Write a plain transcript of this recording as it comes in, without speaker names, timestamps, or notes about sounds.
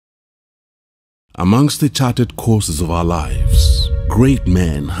Amongst the charted courses of our lives, great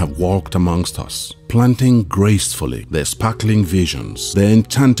men have walked amongst us, planting gracefully their sparkling visions, their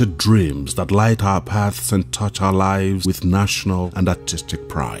enchanted dreams that light our paths and touch our lives with national and artistic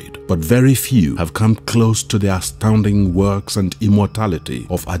pride. But very few have come close to the astounding works and immortality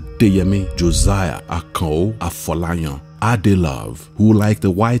of Adeyemi Afolayan ADE-LOVE, who, like the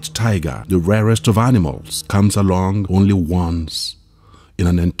white tiger, the rarest of animals, comes along only once in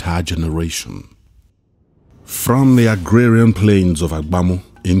an entire generation. From the agrarian plains of Agbamu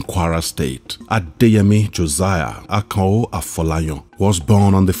in Kwara State, Adeyemi Afolayan was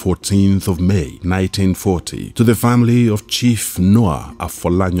born on the 14th of May, 1940, to the family of Chief Noah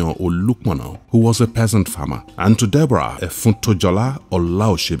Afolayan Olukmono, who was a peasant farmer, and to Deborah Efuntojola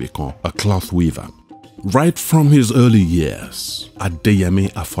Olaoshibikon, a cloth weaver. Right from his early years,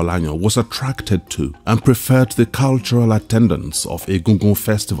 Adeyemi Afolayan was attracted to and preferred the cultural attendance of Egungun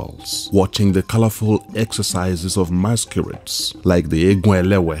festivals, watching the colorful exercises of masquerades like the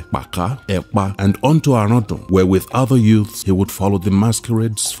Egunelewe, Baka, Ekpa, and Onto Arodun, where with other youths he would follow the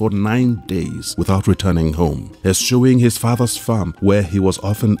masquerades for 9 days without returning home, eschewing his father's farm where he was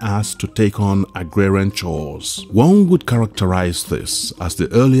often asked to take on agrarian chores. One would characterize this as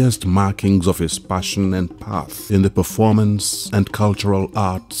the earliest markings of his passion and path in the performance and cultural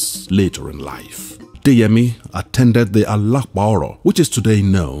arts later in life. Adeyemi attended the Alakboro, which is today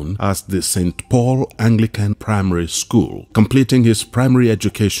known as the St. Paul Anglican Primary School, completing his primary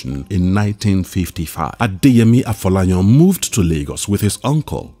education in 1955. Adeyemi Afolayan moved to Lagos with his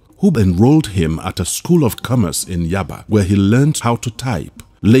uncle, who enrolled him at a school of commerce in Yaba, where he learned how to type,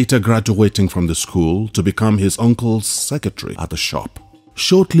 later graduating from the school to become his uncle's secretary at the shop.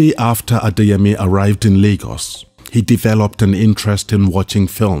 Shortly after Adeyemi arrived in Lagos, he developed an interest in watching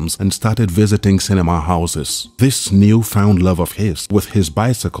films and started visiting cinema houses. This newfound love of his with his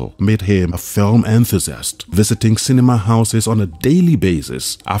bicycle made him a film enthusiast, visiting cinema houses on a daily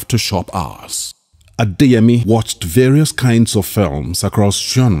basis after shop hours. Adeyemi watched various kinds of films across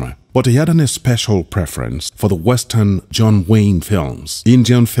genre, but he had an especial preference for the Western John Wayne films,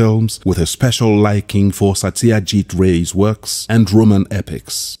 Indian films with a special liking for Satyajit Ray's works, and Roman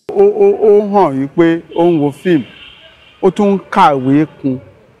epics. Ó tún kàwé kún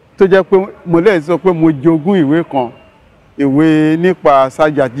tó jẹ́ pé mo lè sọ pé mo jogún ìwé kan ìwé nípa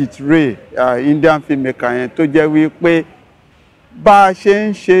Satyajit Ray Indian filmmaker yẹn tó jẹ́ wí pé bá ṣe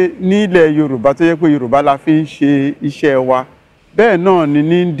ń ṣe nílẹ̀ Yorùbá tó jẹ́ pé Yorùbá la fi ń ṣe iṣẹ́ wa bẹ́ẹ̀ náà ni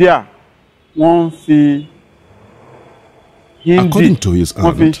ní India wọ́n fi Hindi. According to his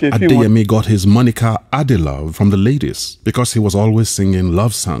aunt, Adeyemi got his moniker Adelove from the ladies because he was always singing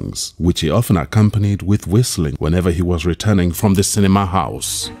love songs, which he often accompanied with whistling whenever he was returning from the cinema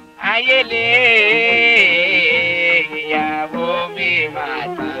house.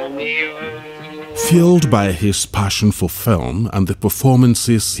 Fueled by his passion for film and the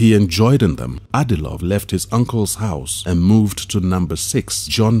performances he enjoyed in them, Adelove left his uncle's house and moved to number 6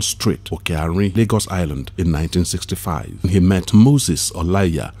 John Street, Okeari, Lagos Island in 1965. He met Moses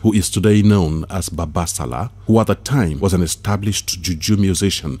Olaiya, who is today known as Baba Salah, who at the time was an established juju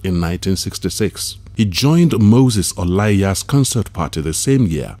musician in 1966. He joined Moses Olaiya's concert party the same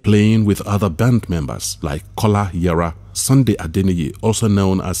year, playing with other band members like Kola Yara, Sunday Adeniyi, also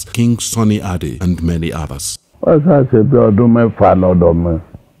known as King Sunny Ade, and many others. What's that say? Ọdún mẹ́fà lọ́dọ̀ mi.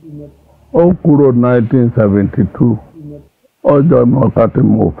 Ó kúrò 1972. Ọjọ́ mọ́ta tí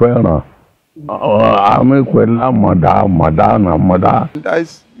mo fẹ́ràn. Àmì pẹ̀lú àmọ̀dá. I,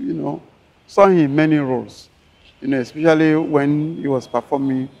 saw him in many roles, especially when he was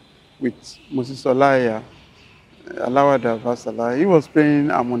performing with Moses Olaiya, Alawada Vasala. He was playing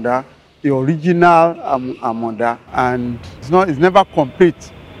Amonda, the original Amonda, and it's never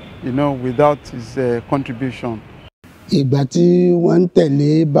complete, without his contribution. Ìgbà tí wọ́n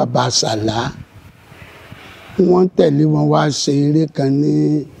tẹ̀lé Baba Salah, wọ́n tẹ̀lé wọn wá ṣe eré kan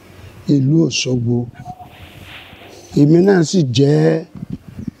ní ìlú Òṣogbo. Èmi náà sì jẹ́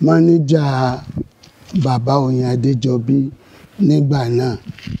mánéjà Baba Oyin Adéjọbí nígbà náà.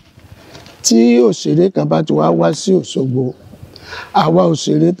 Tí òṣèré kan bá ti wá sí Òṣogbo, àwa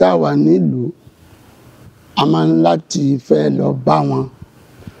òṣèré tá wà nílùú a máa ń láti fẹ́ lọ bá wọn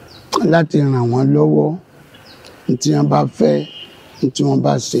láti ràn wọ́n lọ́wọ́ tí wọ́n bá fẹ́ tí wọ́n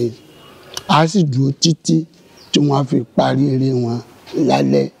bá ṣe a sì dúró títí tí wọ́n fi parí eré wọn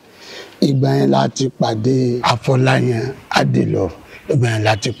lálẹ́. Ìgbà yẹn láti pàdé Afolayan ADE-LOVE, ìgbà yẹn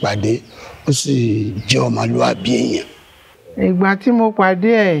láti pàdé, ó sì jẹ́ ọmọlúwàbí èèyàn. Ìgbà tí mo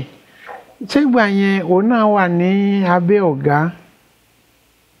pàdé ẹ̀ ṣégbà yẹn òun náà wà ní abẹ́ ọ̀gá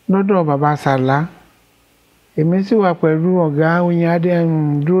lọ́dọ̀ Baba Salah. Èmi sì wà pẹ̀lú ọ̀gá Oyin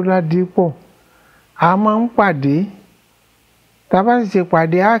Adédúró Ládípọ̀ a máa ń pàdé tá a bá sì ṣe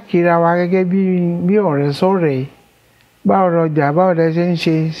pàdé á kíra wa gẹ́gẹ́ bí ọ̀rẹ́ sọ̀rẹ́ báwo lọjà báwo lẹ ṣe ń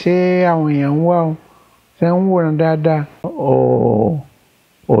ṣe àwọn èèyàn ń wá o ṣe ń wòran dáadáa.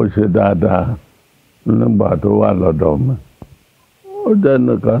 ó ṣe dáadáa nígbà tó wà lọ́dọ̀ mi ó jẹ́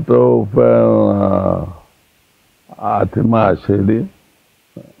nìkan tó fẹ́ràn àti máa ṣeré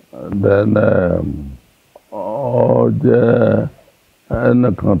then ó jẹ́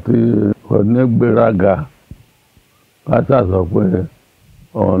ẹnìkan tí kò ní gbéraga ká ṣàṣọ pé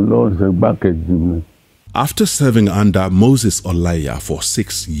òun ló ń ṣe gbákejì mi. After serving under Moses Olaiya for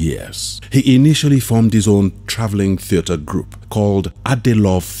 6 years, he initially formed his own traveling theatre group called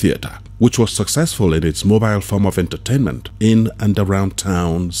Adelove'S Theatre, which was successful in its mobile form of entertainment in and around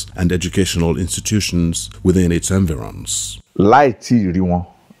towns and educational institutions within its environs. Láì tí rí wọn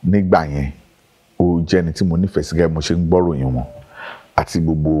nígbà yẹn, ó jẹ́ ẹni tí mo nífẹ̀ẹ́ sí gẹ́gẹ́ mo ṣe ń gbọ́ròyìn wọn àti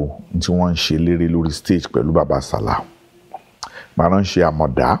gbogbo tí wọ́n ń ṣe léré lórí stage pẹ̀lú bàbá Sàlá. Màá ń ṣe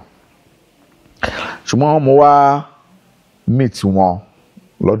àmọ̀dá. Ṣùgbọ́n mo wá meet wọn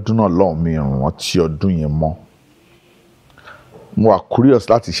lọ́dún náà lọ́hùn mi rántí ọdún yẹn mọ́. Mo wà curious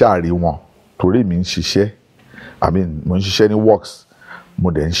láti ṣàárẹ̀ wọn torí mi ń ṣiṣẹ́ mo ń ṣiṣẹ́ ní works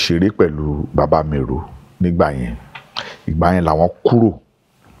mo dẹ̀ ń ṣeré pẹ̀lú bàbá Mèrò nígbà yẹn. Ìgbà yẹn làwọn kúrò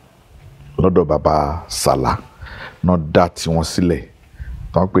lọ́dọ̀ bàbá Sàlá náà dá tiwọn sílẹ̀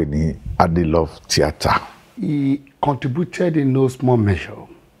tó ń pè ní Adelove'S Theatre. He contributed in no small measure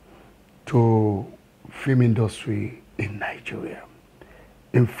to film industry in Nigeria.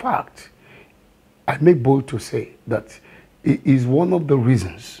 In fact, I make bold to say that it is one of the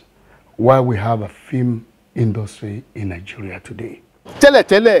reasons why we have a film industry in Nigeria today.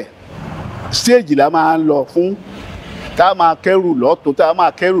 Tẹ́lẹ̀tẹ́lẹ̀ stage la máa ń lọ fún tá máa kẹ́rù lọ́tún tá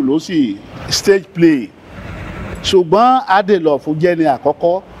máa kẹ́rù lósì stage play. Ṣùgbọ́n Adelove jẹ́ ní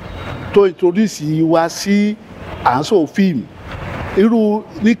àkọ́kọ́ tó introduce wa sí àǹsọ̀ fíìmù. Irú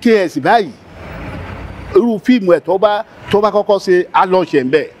ní KS báyìí irú fíìmù ẹ̀ tó bá kọ́kọ́ ṣe alọ́ṣẹ̀ ń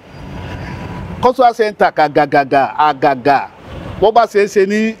bẹ̀. Cultural center àgàgà wọ́n bá ṣe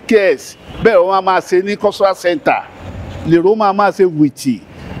ní KS bẹ́ẹ̀ wọ́n máa ṣe ní cultural center lèrò máa ṣe wìtì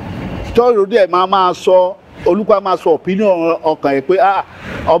tọ́rọ̀ dẹ̀ máa sọ olùkọ́ máa sọ opinion ọkàn ẹ̀ pé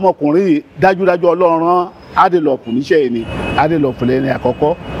ọmọkùnrin dájúdájú Ọlọ́run Adelove níṣẹ́ yìí ni Adelove lẹ́ni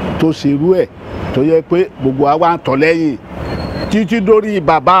àkọ́kọ́ tó ṣerú ẹ̀ tó yẹ pé gbogbo wa ń tọ̀ lẹ́yìn títí dórí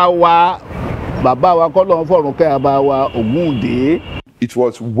bàbá wa kọ́lọ́run fọ̀run kẹ́ bàbá wa Ògúndé. It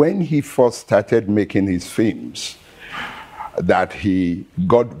was when he first started making his films that he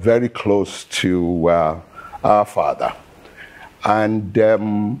got very close to our father. And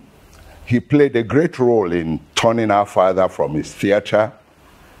he played a great role in turning our father from his theater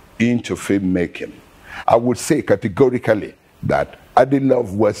into filmmaking. I would say categorically that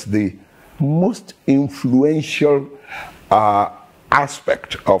Adelove was the most influential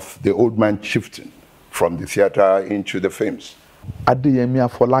aspect of the old man shifting from the theater into the films. Adeyemi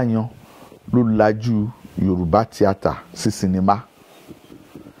Afolayan ló lajú Yorùbá theatre sí sinimá.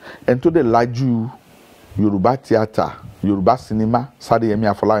 Ẹni tó dẹ̀ lajú Yorùbá theatre, Yorùbá cinema, Adeyemi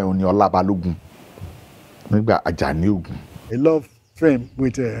Afolayan ni Ọlábalógun nígbà Àjàní Ògún. A love film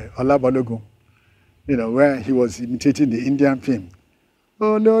with Ọlábalógun, where he was imitating the Indian film.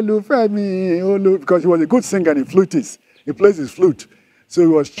 Olólùfẹ́ mi, because he was a good singer and a flutist. He plays his flute. So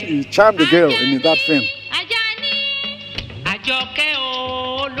he charmed the girl in that film.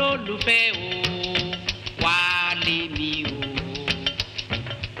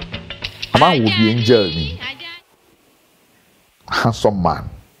 A man would be angel ni. Handsome man.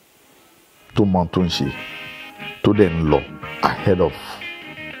 To Montunshi. To then law ahead of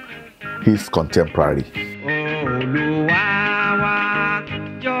his contemporary.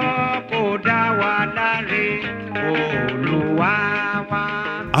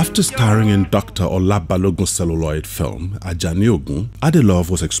 After starring in Dr. Olabalogun's celluloid film, Àjàní Ògún, Adelove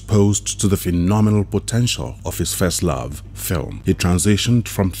was exposed to the phenomenal potential of his first love, film. He transitioned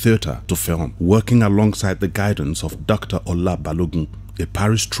from theatre to film, working alongside the guidance of Dr. Olabalogun, a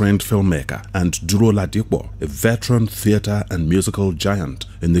Paris-trained filmmaker, and Dúró Ládípọ̀, a veteran theatre and musical giant,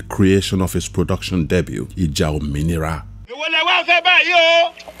 in the creation of his production debut, Ìjà Òmìnira.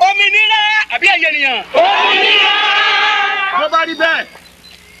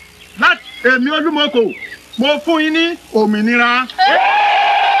 Láti èmi Olúmọ̀kò mo fún yín ní òmìnira.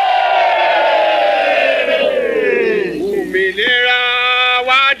 Òmìnira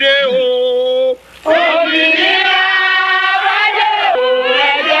wá dé o. Òmìnira wá dé o.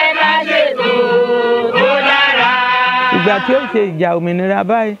 Ẹ̀jẹ̀ ká ṣètò tó dára. Ìgbà tí ó ṣe ìjà òmìnira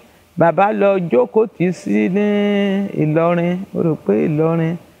báyìí, bàbá lọ jókòó tì sí ní Ìlọrin, ó rò pé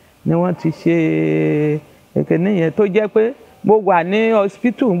Ìlọrin ni wọ́n ti ṣe ìkíní yẹn tó jẹ́ pé mo wà ní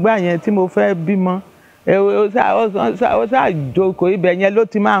hospital ńgbà yẹn tí mo fẹ́ bímọ ó ṣáà jókòó ibẹ̀ yẹn ló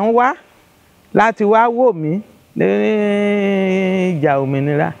ti máa ń wá láti wá wò mí ní ìjà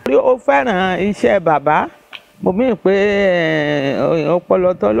òmìnira. Ó fẹ́ràn iṣẹ́ bàbá mo mí pé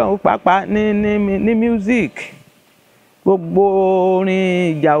ọpọlọ tọ́lọ́run pàápàá ní music gbogbo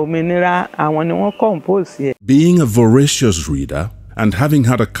orin ìjà òmìnira àwọn ni wọ́n compose ẹ̀. Being a voracious reader and having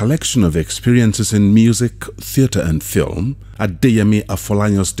had a collection of experiences in music, theatre and film, Adeyemi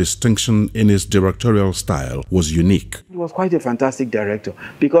Afolayan's distinction in his directorial style was unique. He was quite a fantastic director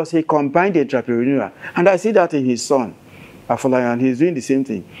because he combined entrepreneurial, and I see that in his son, Afolayan. He's doing the same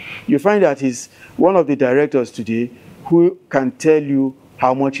thing. You find that he's one of the directors today who can tell you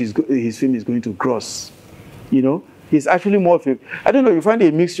how much his film is going to gross. You know, he's actually more of a, I don't know, you find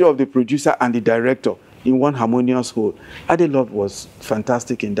a mixture of the producer and the director in one harmonious whole. Adelove'S was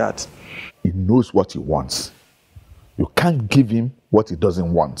fantastic in that. He knows what he wants. You can't give him what he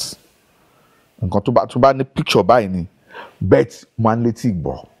doesn't want. Nǹkan tó bá ní picture báyìí ni, bet man létí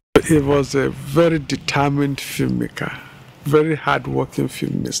gbọ́. He was a very determined filmmaker, very hard-working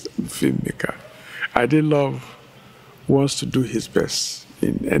filmmaker. Adelove wants to do his best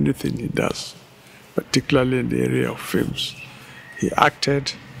in anything he does, particularly in the area of films. He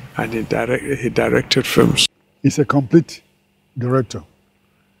acted and he directed films. He's a complete director.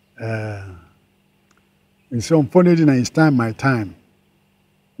 It's so unfortunate in his time, my time,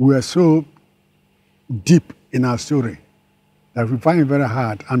 we were so deep in our story that we find it very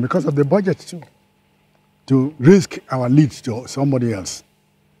hard, and because of the budget too, to risk our leads to somebody else.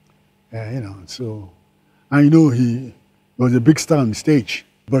 You know, so, and you know, he was a big star on the stage,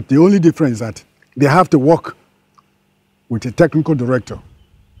 but the only difference is that they have to work with a technical director.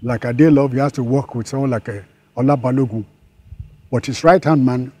 Like Adelove, he has to work with someone like Olabalogun, but his right-hand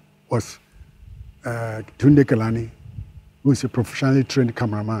man was Tunde Kelani, who is a professionally trained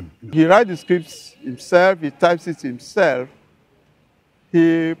cameraman. He writes the scripts himself, he types it himself,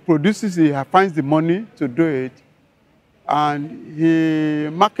 he produces it, he finds the money to do it, and he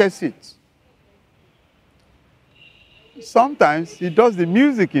markets it. Sometimes he does the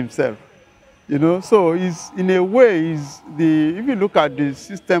music himself, you know, so he's, in a way, if you look at the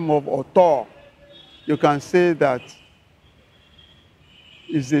system of author, you can say that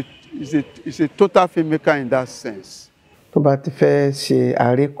he's a total filmmaker in that sense. Tó bá ti fẹ́ ṣe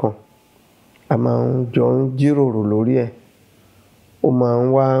àárẹ̀ kan, a máa ń jọ ń jíròrò lórí ẹ̀. Ó máa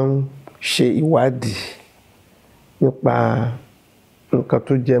ń wá ń ṣe ìwádìí nípa nǹkan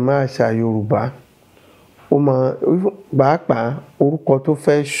tó jẹ mọ́ àṣà Yorùbá. Ó máa pàápàá orúkọ tó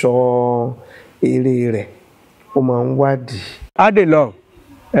fẹ́ sọ eré rẹ̀, ó máa ń wádìí. Adelove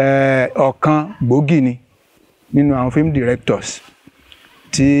ọ̀kan gbòógì ni nínú àwọn film directors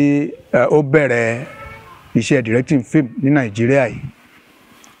tí ó bẹ̀rẹ̀ iṣẹ́ directing film ní Nàìjíríà yìí.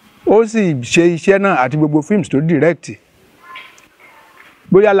 Ó sì ṣe iṣẹ́ náà àti gbogbo films tó direct.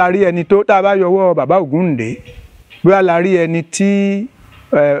 Bóyá la rí ẹni tó tá a bá yọwọ́ Bàbá Ògúndé, bóyá la rí ẹni tí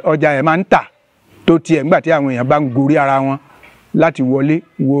ọjà ẹ̀ máa ń tà tó tiẹ̀ nígbà tí àwọn èèyàn bá ń gorí ara wọn láti wọlé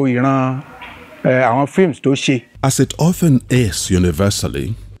wo ìran àwọn films tó ṣe. As it often is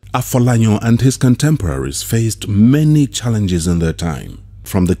universally, Afolayan and his contemporaries faced many challenges in their time.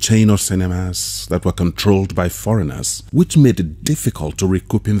 From the chain of cinemas that were controlled by foreigners, which made it difficult to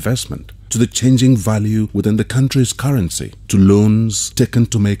recoup investment, to the changing value within the country's currency, to loans taken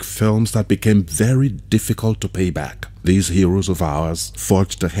to make films that became very difficult to pay back. These heroes of ours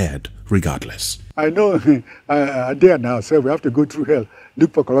forged ahead regardless. I know Adea now said we have to go through hell,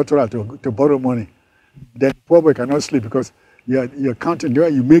 look for collateral to borrow money. Then poor boy cannot sleep because you're counting there.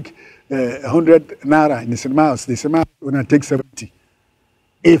 You make 100 naira in the cinema house is going to take 70.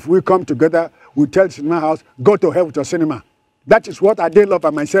 If we come together, we tell the cinema house, go to hell with your cinema. That is what Adelove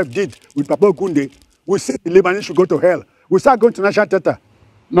and myself did with Papa Ogunde. We said the Lebanese should go to hell. We start going to National Theatre.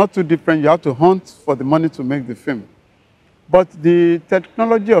 Not too different. You have to hunt for the money to make the film. But the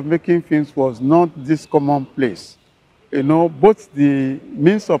technology of making films was not this commonplace. You know, both the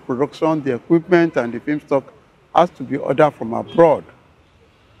means of production, the equipment, and the film stock has to be ordered from abroad.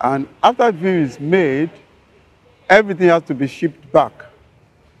 And after the film is made, everything has to be shipped back,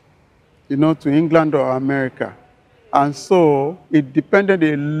 you know, to England or America. And so it depended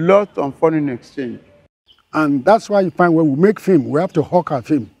a lot on foreign exchange. And that's why you find when we make film, we have to hawk our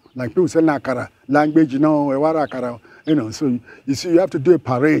film. Like people say, Nakara, language, you know, so you see, you have to do a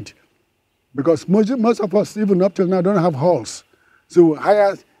parade. Because most of us, even up till now, don't have halls. So we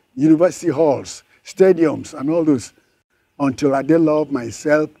hire university halls, stadiums, and all those. Until Adelove,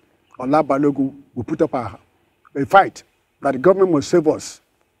 myself, Olabalogun, we put up a fight that the government must save us.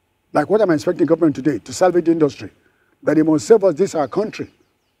 Like what I'm expecting government today to salvage the industry, that they must save us, this our country.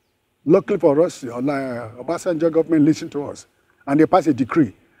 Luckily for us, Obasanjo government listened to us, and they passed a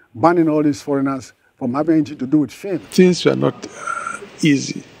decree banning all these foreigners from having anything to do with film. Things were not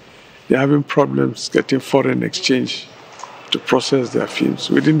easy. They're having problems getting foreign exchange to process their films.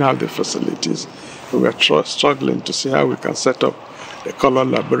 We didn't have the facilities. We were struggling to see how we can set up the color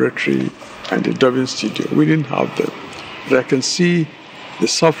laboratory and the dubbing studio. We didn't have them. But I can see the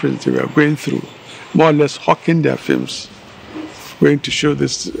sufferings they were going through, more or less hawking their films, going to show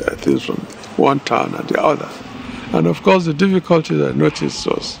these things from one town and the other. And of course, the difficulty I noticed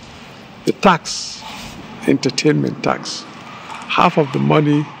was the tax, entertainment tax. Half of the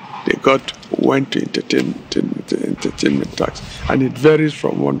money they got went to entertainment tax, and it varies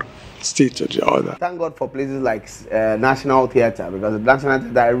from one state to the other. Thank God for places like National Theatre, because the National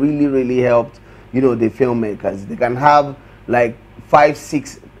Theatre really, really helped, the filmmakers. They can have like 5,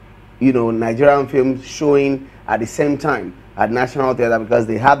 6, Nigerian films showing at the same time at National Theatre because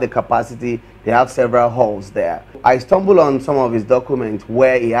they have the capacity, they have several halls there. I stumbled on some of his documents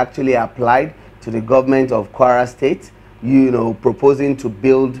where he actually applied to the government of Kwara State, proposing to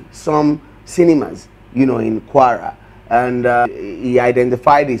build some cinemas, in Kwara. And he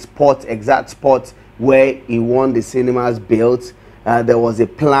identified the exact spot where he want the cinemas built. There was a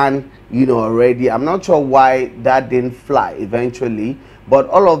plan, already. I'm not sure why that didn't fly eventually, but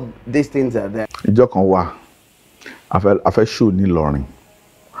all of these things are there. Ìjọ kan wà, a fẹ́ show ní Ìlọrin.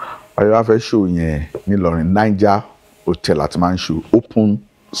 A fẹ́ show yẹn ní Ìlọrin, Niger Hotel àti máa ń show open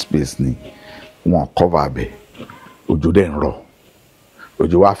space ni. Wọ́n cover abẹ. Òjò dẹ̀ ń rọ̀.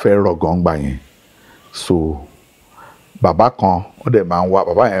 Òjò wá fẹ́ rọ̀ gan gbà yẹn. So bàbá kan ó dẹ̀ máa ń wá,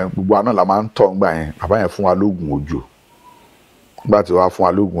 bàbá yẹn gbogbo àná la máa ń tọ̀ gbà yẹn. Bàbá yẹn fún wa lóògùn òjò. Nígbà tí wàá fún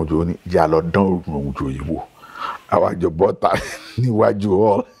wa lóògùn òjò ní ìyá lọ dán oògùn òjò yìí wò. Àwa jọ bọ́ta níwájú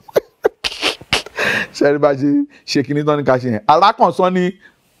hall. Ṣé rí bá ṣe kíní tán ní ká ṣe yẹn? Alákànṣán ní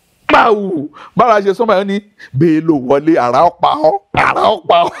pàwù bára ṣe sọ́mọ́ yẹn ní bẹ́ẹ̀ ló wọlé àrà ọ̀pá ọ́ àrà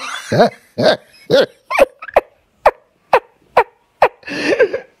ọ̀pá ọ́.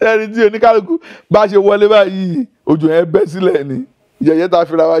 Ẹni tí oníkálukú bá ṣe wọlé báyìí òjò yẹn bẹ́ sílẹ̀ ni.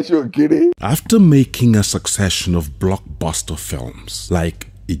 After making a succession of blockbuster films like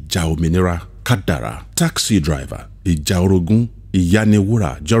Ija Òmìnira, Kadara, Taxi Driver, Ija Orogun,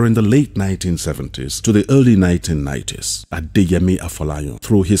 Iyanewura during the late 1970s to the early 1990s, Adeyemi Afolayan,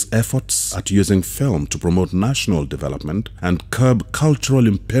 through his efforts at using film to promote national development and curb cultural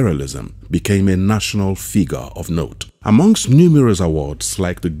imperialism, became a national figure of note. Amongst numerous awards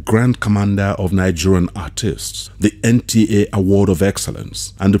like the Grand Commander of Nigerian Artists, the NTA Award of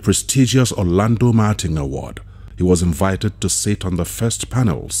Excellence, and the prestigious Orlando Martin Award, he was invited to sit on the first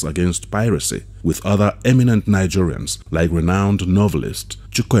panels against piracy with other eminent Nigerians like renowned novelist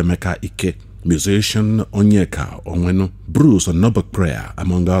Chukwuemeka Ike, musician Onyeka Onwenu, Bruce Onobokprea,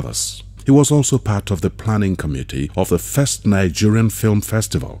 among others. He was also part of the planning committee of the first Nigerian Film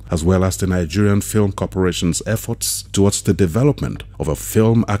Festival, as well as the Nigerian Film Corporation's efforts towards the development of a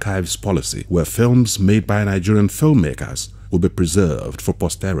film archives policy where films made by Nigerian filmmakers will be preserved for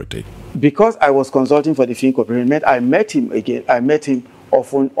posterity. Because I was consulting for the Film Corporation, I met him again. I met him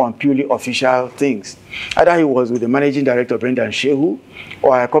often on purely official things. Either he was with the managing director, Brendan Shehu,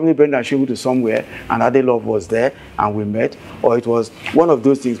 or I accompanied Brendan Shehu to somewhere and Adelove was there and we met, or it was one of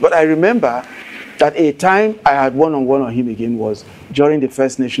those things. But I remember that a time I had one-on-one on him again was during the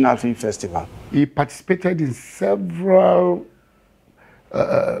first National Film Festival. He participated in several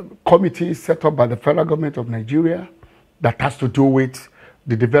committees set up by the federal government of Nigeria that has to do with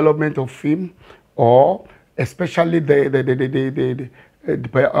the development of film, or especially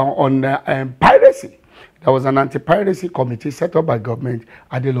on piracy. There was an anti-piracy committee set up by government.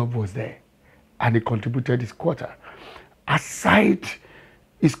 Adelove was there, and he contributed his quota. Aside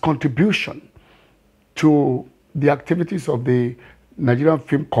his contribution to the activities of the Nigerian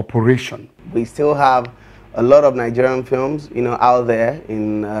Film Corporation, we still have a lot of Nigerian films, out there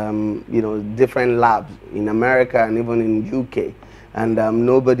in, different labs in America and even in UK. And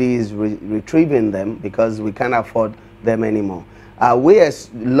nobody is retrieving them because we can't afford them anymore. We are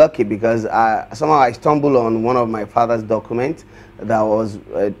lucky because somehow I stumbled on one of my father's documents that was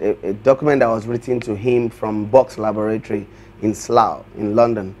a document that was written to him from Box Laboratory in Slough in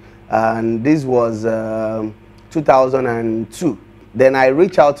London. And this was 2002. Then I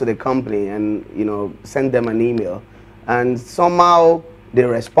reached out to the company and sent them an email, and somehow they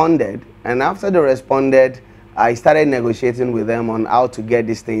responded. And after they responded, I started negotiating with them on how to get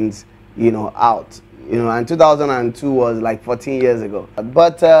these things out. And 2002 was like 14 years ago.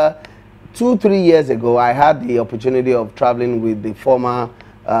 But 2-3 years ago, I had the opportunity of traveling with the former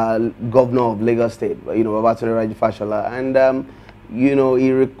governor of Lagos State, Babatunde Raji Fashola, and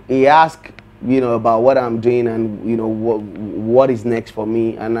he asked about what I'm doing and what is next for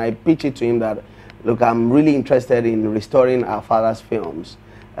me, and I pitched it to him that, look, I'm really interested in restoring our father's films,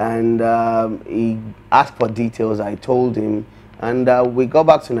 and he asked for details. I told him, and we got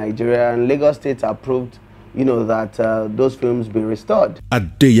back to Nigeria, and Lagos State approved that those films be restored.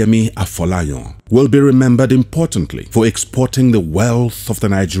 Adeyemi Afolayan will be remembered importantly for exporting the wealth of the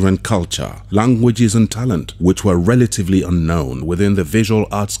Nigerian culture, languages and talent which were relatively unknown within the visual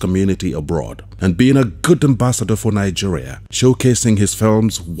arts community abroad, and being a good ambassador for Nigeria, showcasing his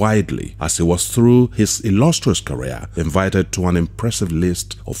films widely as he was through his illustrious career invited to an impressive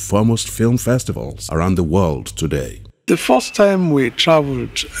list of foremost film festivals around the world today. The first time we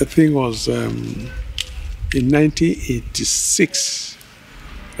traveled, I think, was in 1986,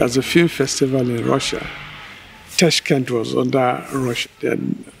 there's a film festival in Russia. Tashkent was under Russia, the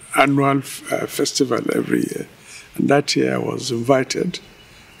annual festival every year. And that year I was invited,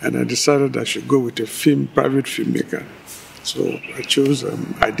 and I decided I should go with a private filmmaker. So I chose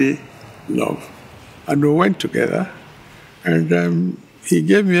ADE-LOVE. And we went together, and he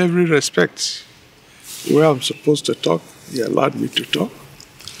gave me every respect. Where I'm supposed to talk, he allowed me to talk.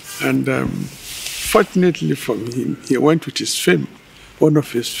 And fortunately for him, he went with his film, one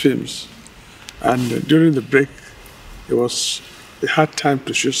of his films. And during the break, he had time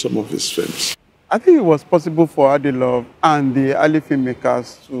to show some of his films. I think it was possible for ADE-LOVE and the early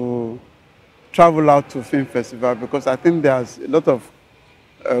filmmakers to travel out to film festival, because I think there's a lot of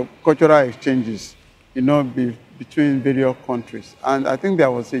cultural exchanges, between various countries. And I think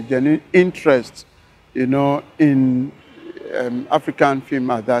there was a genuine interest, in African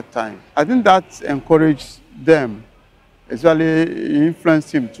film at that time. I think that encouraged them, especially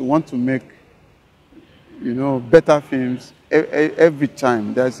influenced him to want to make, better films every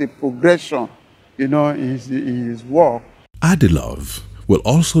time. There's a progression, in his work. ADE-LOVE will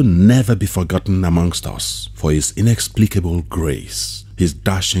also never be forgotten amongst us for his inexplicable grace, his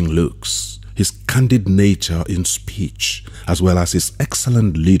dashing looks, his candid nature in speech, as well as his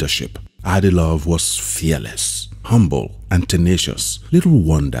excellent leadership. ADE-LOVE was fearless, humble and tenacious. Little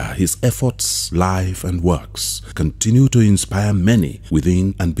wonder his efforts, life and works continue to inspire many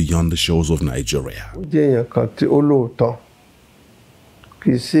within and beyond the shores of Nigeria. Ó jẹ́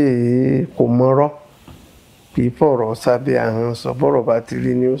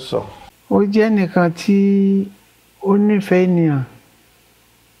nìkan tí ó nífẹ̀ẹ́ ènìyàn,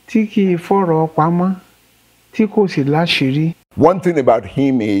 tí kì í fọ̀rọ̀ pamọ́, tí kò sì láṣìírí. One thing about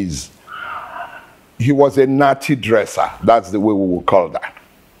him is he was a natty dresser. That's the way we would call that.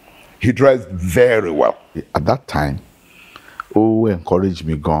 He dressed very well. At that time, encouraged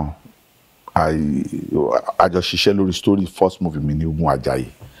me gone. I just shared the story, first movie, Ajayi,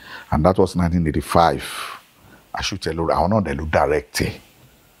 and that was 1985. I should tell you, I want to direct it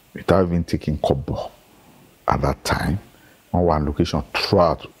without even taking kobo. At that time, on one location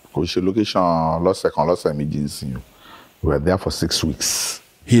throughout, location lost emergency. We were there for 6 weeks.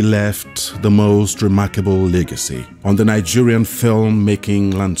 He left the most remarkable legacy on the Nigerian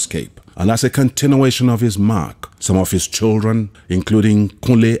filmmaking landscape. And as a continuation of his mark, some of his children, including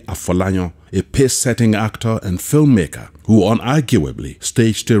Kunle Afolayan, a pace-setting actor and filmmaker who unarguably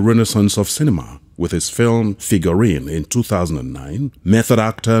staged a renaissance of cinema with his film Figurine in 2009, method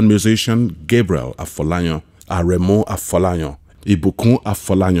actor and musician Gabriel Afolayan, Aremo Afolayan, Ibukun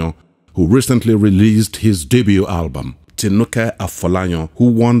Afolayan, who recently released his debut album, Tinuke Afolayan,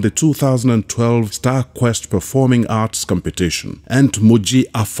 who won the 2012 Star Quest Performing Arts Competition, and Moji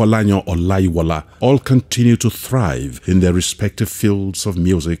Afolayan Olaiwola all continue to thrive in their respective fields of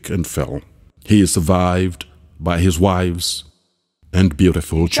music and film. He is survived by his wives and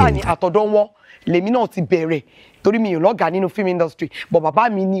beautiful children. Lèmi náà ti bẹ̀rẹ̀ torí mi ò lọ́gàá nínú film industry, but bàbá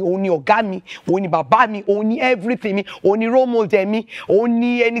mi ni òun ni ọ̀gá mi, òun ni bàbá mi, òun ni everything mi, òun ni role model mi, òun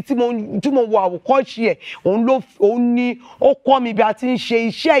ni ẹni tí mo wo àwòkọ́ṣe ẹ̀, òun ni ó kọ́ mi bí a ti ń ṣe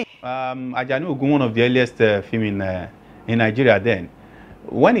iṣẹ́. Ajani Ogun, one of the earliest film in Nigeria then,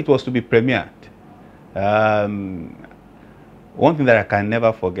 when it was to be premiered, one thing that I can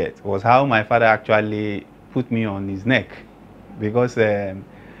never forget was how my father actually put me on his neck, because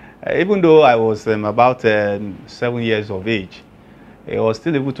even though I was about 7 years of age, he was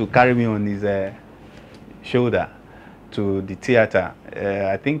still able to carry me on his shoulder to the theater.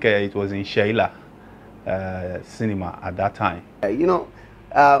 I think it was in Sheila cinema at that time.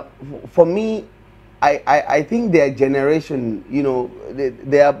 For me, I think their generation,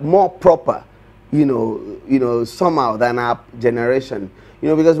 they are more proper, somehow than our generation. You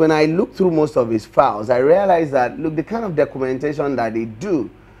know, because when I look through most of his files, I realized that, look, the kind of documentation that they do,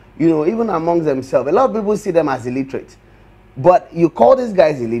 you know, even amongst themselves, a lot of people see them as illiterate. But you call these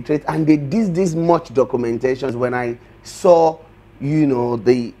guys illiterate, and they did this much documentations. When I saw, you know,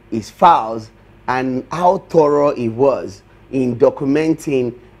 his files and how thorough he was in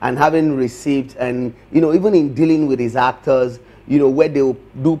documenting and having received, and, you know, even in dealing with his actors, you know, where they will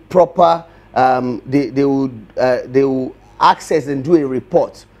do proper, they will access and do a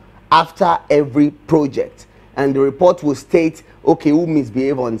report after every project, and the report will state, okay, who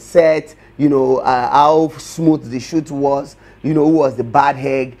misbehaved on set, you know, how smooth the shoot was, you know, who was the bad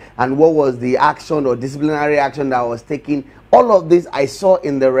egg, and what was the action or disciplinary action that was taken. All of this I saw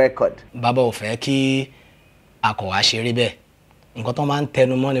in the record. Bàbá ò fẹ́ kí akọ̀wá ṣeré bẹ́ẹ̀. Nǹkan tó máa ń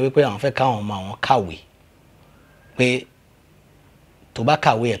tẹnu mọ́ ni wípé àwọn fẹ́ káwọn ọmọ àwọn kàwé. Pé tó bá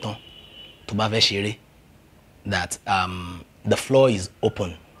kàwé ẹ̀ tán, tó bá fẹ́ ṣeré, that the floor is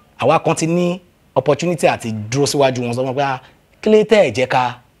open. Àwa kan ti ní opportunity àti dúró síwájú wọn sọ wọn pé kílé tẹ́ ẹ̀ jẹ́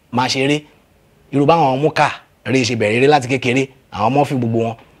ká máa ṣeré. Irú báwọn ọmọ ká rí ṣe bẹ̀rẹ̀ láti kékeré, àwọn ọmọ fi gbogbo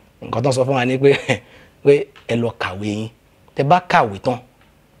wọn. Nǹkan tó sọ fún wa ni pé ẹ lọ kàwé yín. Tẹ́ bá kàwé tán,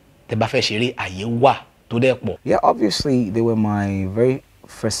 tẹ́ bá fẹ́ ṣeré, àyè wà tó dẹ̀ pọ̀. Yeah, obviously they were my very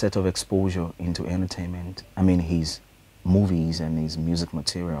first set of exposure into entertainment. I mean, his movies and his music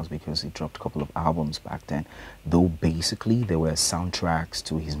materials, because he dropped a couple of albums back then, though basically they were soundtracks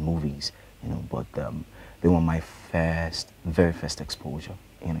to his movies, you know, but they were my very first exposure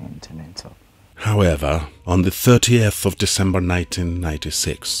in entertainment. So. However, on the 30th of December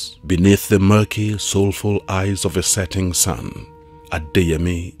 1996, beneath the murky, soulful eyes of a setting sun,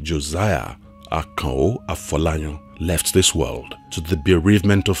 Adeyemi Josiah Afolayan left this world to the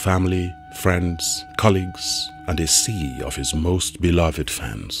bereavement of family, friends, colleagues, and a sea of his most beloved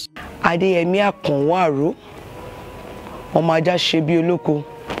fans. Adeyemi Afolayan, ọmọ ajá ṣe bí olóko,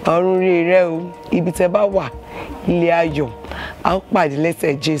 ọ̀run rí rẹ̀ o, ibi tẹ́ bá wà, ilé ayọ̀, a ó pàdé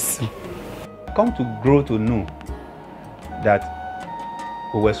lẹ́sẹ̀ Jésù. Come to grow to know that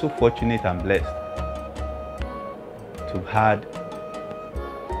we were so fortunate and blessed to have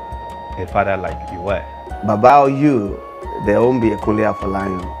a father like you were. Baba, you, there won't be a Kunle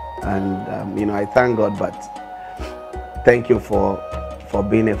Afolayan, and you know, I thank God, but thank you for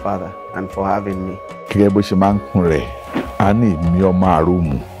being a father and for having me. Gẹ́gẹ́ bó ṣe máa ń kún rẹ̀, a ní ìmí ọmọ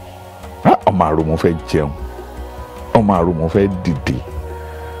àrùmù, ọmọ àrùmù fẹ́ jẹun, ọmọ àrùmù fẹ́ dìde,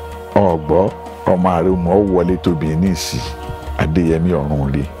 ọ̀gbọ́ ọmọ àrùmù ọ wọlé tóbi ní ìsì, Adéyẹmí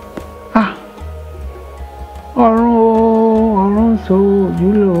ọ̀run rí. Ọ̀run so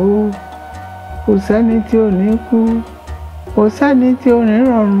òjúlò ó, kò sẹ́ni tí ò ní kú, kò sẹ́ni tí ò ní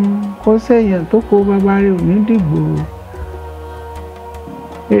rọ̀run, kò séèyàn tó kó bàbá rẹ̀ ò ní dìgbò.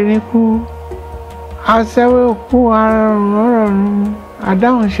 Erin kú, aṣẹ́wé òkú arọ̀rùn,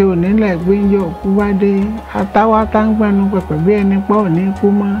 adáhùnṣe ò nílẹ̀ gbéńjọ òkú bá dé, àtàwá tá ń gbẹnu pẹ̀pẹ̀ bí ẹni pa ò ní kú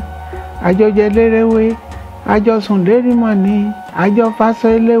mọ́. Àjọjẹ lérewé, àjọsùn lérímọ̀ ni, àjọ fásọ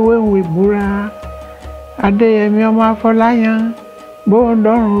eléwé ń wè búra. Adéyẹmí ọmọ Afọláyan, bó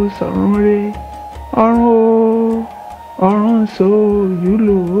dọ́run sọ̀run re, ọ̀run so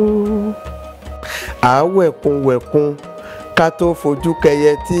òjúlò ó. Àwẹ̀kùnwẹ̀kùn ká tó fojú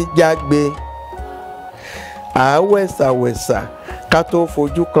kẹyẹ tí jágbe. Àwẹ̀sàwẹ̀sà ká tó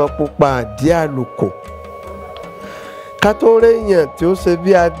fojú kan pupa àdí àlùkò. Ká tó réyàn tí ó ṣe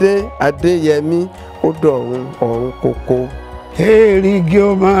bí Adéyẹmí ó dọ̀run ọ̀run kókó. Èrìgì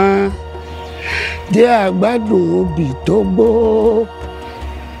ọmọ jẹ́ àgbádùn obì tó gbó.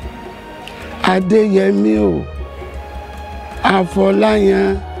 Adéyẹmí o,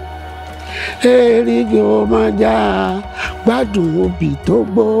 Afọláyan, èrìgì ọmọ jẹ́ àgbádùn obì tó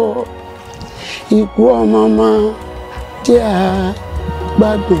gbó. Ikú ọmọ mọ́ jẹ́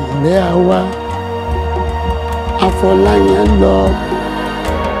àgbádùn rẹ̀ àwa. Afọláyan lọ,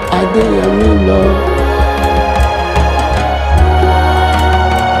 Adéyẹmí lọ.